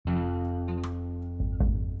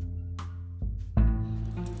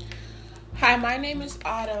Hi, my name is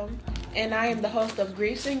Autumn, and I am the host of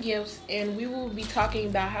Griefs and Gifts, and we will be talking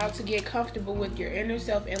about how to get comfortable with your inner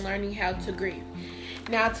self and learning how to grieve.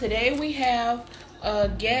 Now, today we have a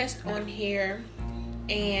guest on here,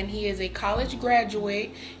 and he is a college graduate,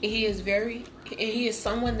 and he is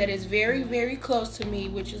someone that is very, very close to me,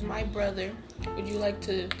 which is my brother. Would you like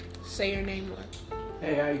to say your name, Lord?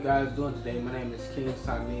 Hey, how you guys doing today? My name is King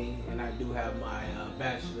Sami, and I do have my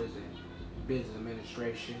bachelor's in business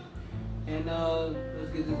administration. And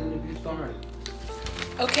let's get this interview started.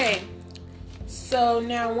 Okay, so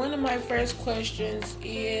now one of my first questions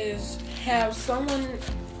is, have someone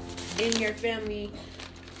in your family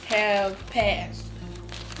have passed?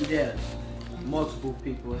 Yes, multiple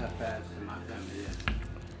people have passed in my family, yes.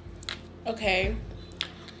 Okay.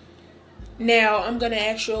 Now I'm going to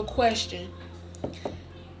ask you a question.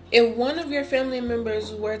 If one of your family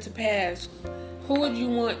members were to pass, who would you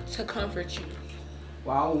want to comfort you?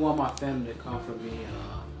 Well, I would want my family to comfort me.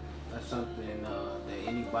 That's something that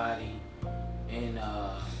anybody in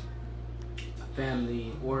a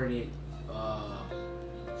family-oriented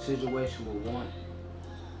situation would want.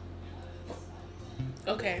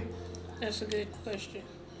 Okay, that's a good question.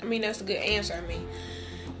 That's a good answer.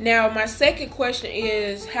 Now my second question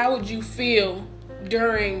is, how would you feel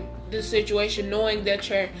during the situation knowing that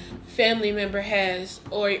your family member has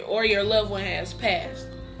or your loved one has passed?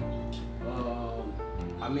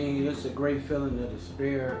 It's a great feeling of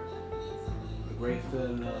despair, a great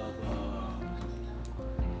feeling of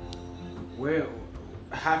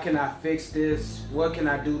how can I fix this? What can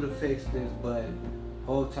I do to fix this? But the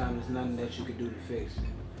whole time there's nothing that you can do to fix it.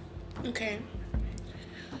 Okay.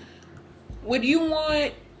 Would you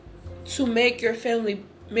want to make your family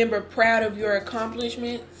member proud of your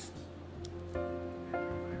accomplishments?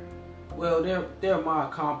 Well, they're my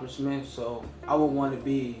accomplishments, so I would want to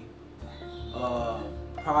be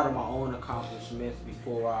proud of my own accomplishments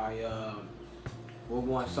before I would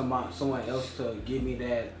want someone else to give me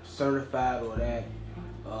that certified or that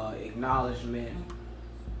acknowledgement.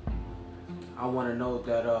 I want to know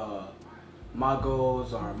that my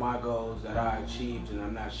goals are my goals that I achieved, and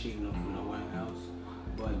I'm not achieving them from no one else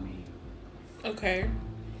but me. Okay.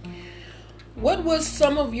 What was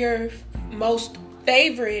some of your most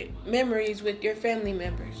favorite memories with your family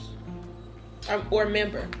members or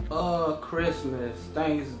member? Christmas,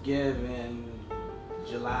 Thanksgiving,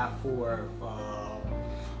 July 4th,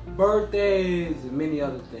 birthdays, and many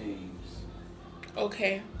other things.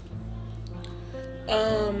 Okay.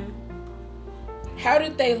 How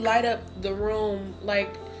did they light up the room,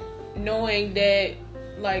 like knowing that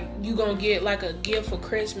you gonna get like a gift for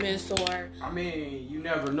Christmas? Or you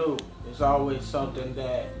never knew. It's always something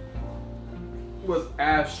that was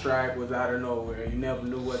abstract, was out of nowhere. You never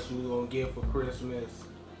knew what you were gonna get for Christmas,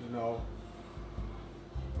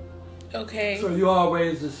 Okay. So you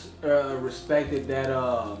always just respected that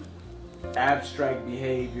abstract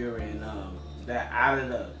behavior and that out of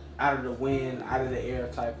the wind, out of the air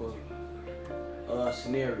type of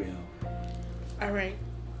scenario. All right.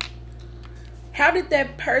 How did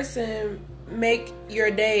that person make your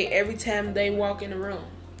day every time they walk in the room?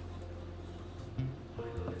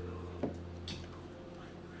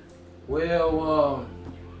 Well,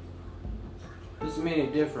 there's many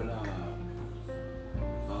different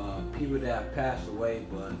people that have passed away,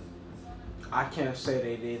 but I can't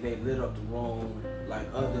say they lit up the room like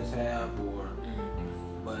others have,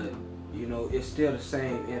 but it's still the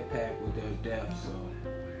same impact with their death. So,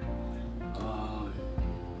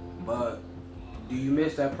 but do you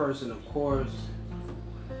miss that person? Of course,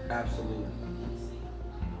 absolutely.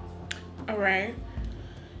 All right.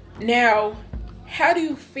 Now, how do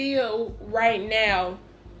you feel right now,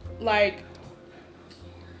 like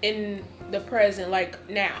in the present, like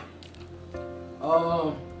now?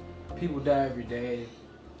 People die every day.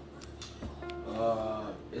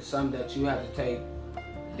 It's something that you have to take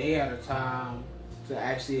day at a time to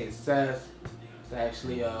actually assess, to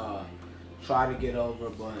actually try to get over.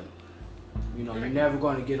 But you're never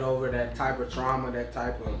going to get over that type of trauma, that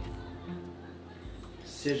type of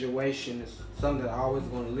situation. It's something that's always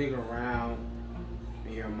going to linger around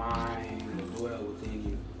in your mind and dwell within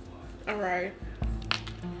you. All right.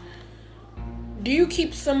 Do you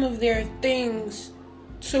keep some of their things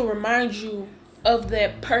to remind you of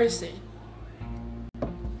that person?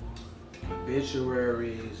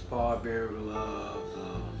 Obituaries, pallbearer gloves,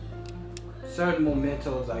 certain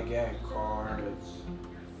mementos I get, cards.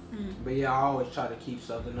 But yeah, I always try to keep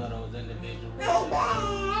something of those individuals.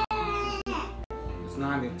 It's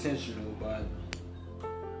not intentional, but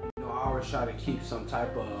I always try to keep some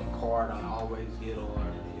type of card I always get, or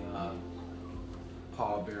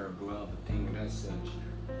pallbearer glove, a thing of that such.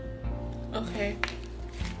 Okay.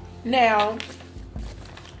 Now,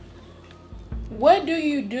 what do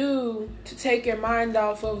you do to take your mind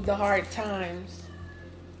off of the hard times,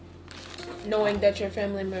 knowing that your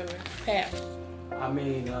family member passed? I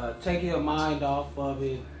mean, taking your mind off of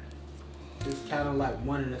it, it's kind of like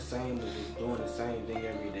one and the same as just doing the same thing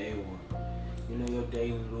every day, or your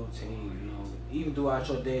daily routine. Even throughout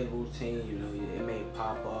your daily routine, it may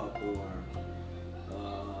pop up, or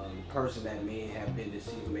the person that may have been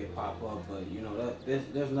deceased may pop up, but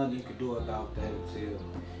there's nothing you can do about that until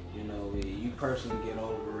you personally get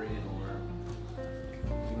over it, or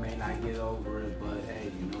you may not get over it. But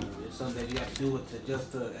hey, it's something that you have to do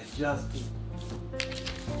to adjust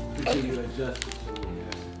until you adjust it to it.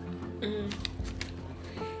 Yeah.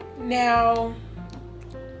 Mm-hmm. Now,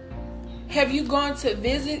 have you gone to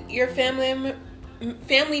visit your family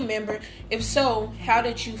member? If so, how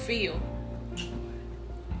did you feel?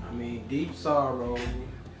 I mean, deep sorrow.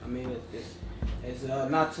 I mean, it's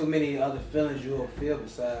not too many other feelings you will feel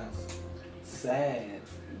besides sad.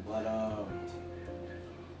 But I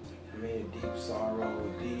mean, deep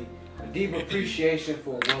sorrow, a deep appreciation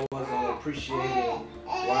for what was appreciated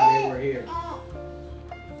while they were here.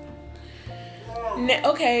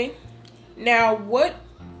 Okay. Now, what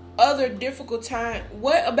about other difficult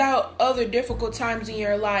times in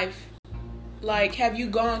your life? Like, have you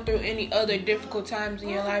gone through any other difficult times in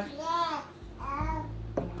your life?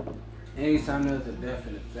 Anytime there's a death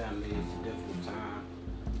in the family, it's a difficult time.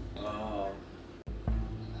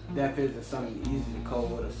 Death isn't something easy to cope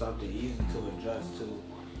with or something easy to adjust to.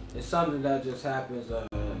 It's something that just happens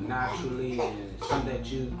naturally, and something that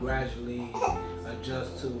you gradually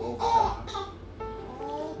adjust to over time.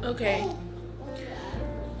 Okay.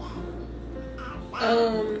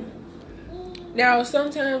 Now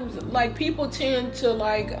sometimes like people tend to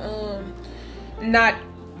not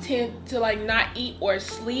eat or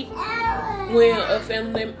sleep when a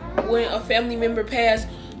family member passed.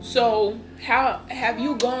 So how have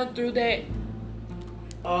you gone through that?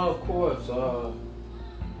 Of course.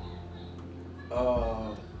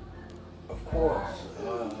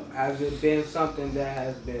 Has it been something that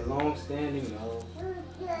has been long standing? No.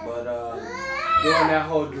 But during that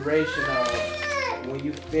whole duration of when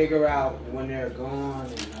you figure out when they're gone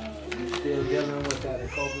and you're still dealing with that and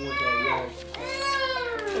coping with that, yes.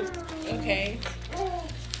 Okay.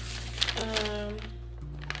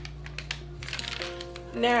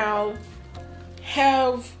 Now,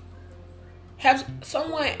 have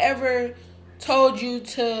someone ever told you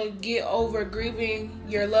to get over grieving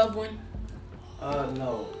your loved one?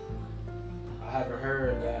 No. I haven't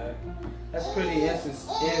heard that. That's pretty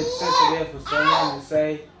insensitive for someone to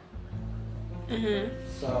say. Mm-hmm.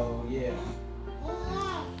 So, yeah.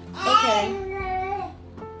 Okay.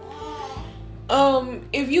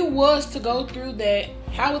 If you was to go through that,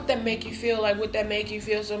 how would that make you feel? Like, would that make you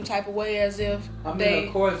feel some type of way as if of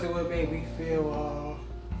course it would make me feel,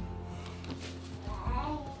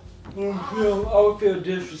 I would feel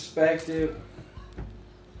disrespected,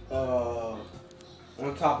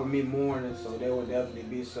 on top of me mourning, so there would definitely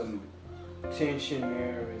be some tension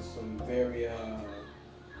there and some very,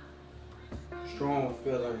 strong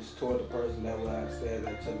feelings toward the person that would have said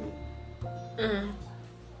that to me. Mm.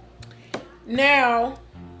 Now,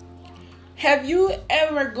 have you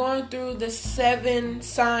ever gone through the 7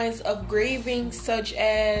 signs of grieving, such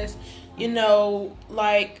as,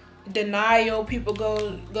 like denial? People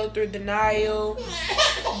go through denial,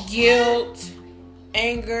 guilt,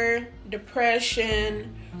 anger,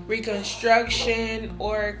 depression, reconstruction,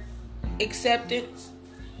 or acceptance?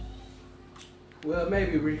 Well,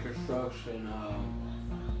 maybe reconstruction.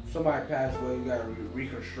 Somebody passed away, you gotta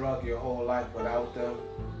reconstruct your whole life without them.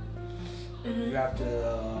 Mm-hmm. You have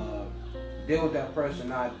to deal with that person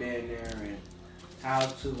not being there and how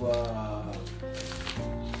to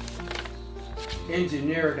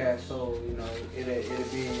engineer that so it'll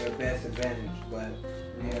be in your best advantage. But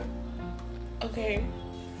yeah. Okay.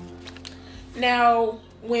 Now,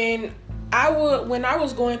 when I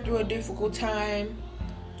was going through a difficult time,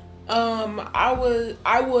 I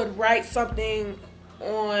would write something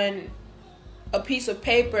on a piece of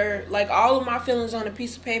paper, like all of my feelings on a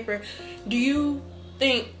piece of paper. Do you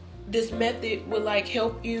think this method would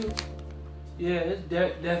help you? Yeah, it's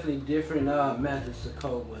definitely different methods to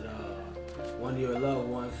cope with one of your loved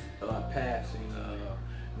ones passing.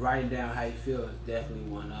 Writing down how you feel is definitely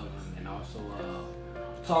one of them, and also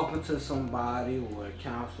talking to somebody or a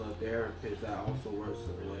counselor, therapist, that also works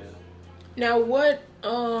as well. Now, what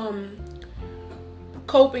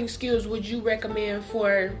coping skills would you recommend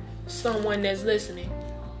for someone that's listening?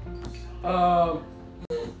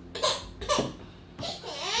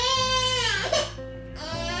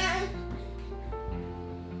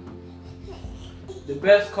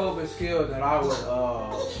 best coping skill that I would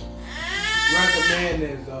recommend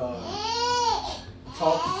is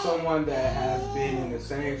talk to someone that has been in the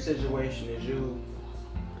same situation as you.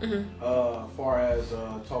 Far as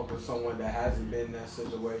talk to someone that hasn't been in that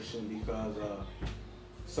situation, because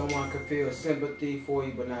someone could feel sympathy for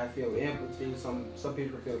you but not feel empathy. Some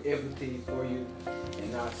people feel empathy for you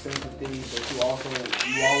and not sympathy, but you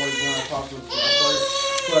always want to talk to a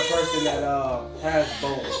person that has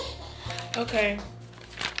both. Okay.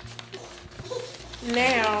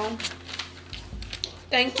 Now,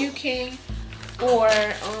 thank you, King, for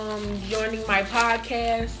joining my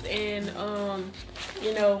podcast and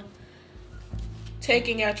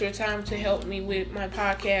taking out your time to help me with my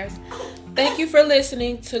podcast. Thank you for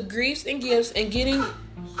listening to Griefs and Gifts and getting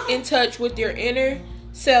in touch with your inner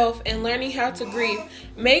self and learning how to grieve.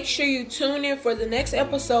 Make sure you tune in for the next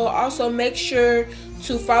episode. Also, make sure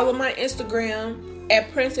to follow my Instagram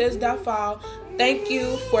at princess.fall. Thank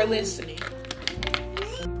you for listening.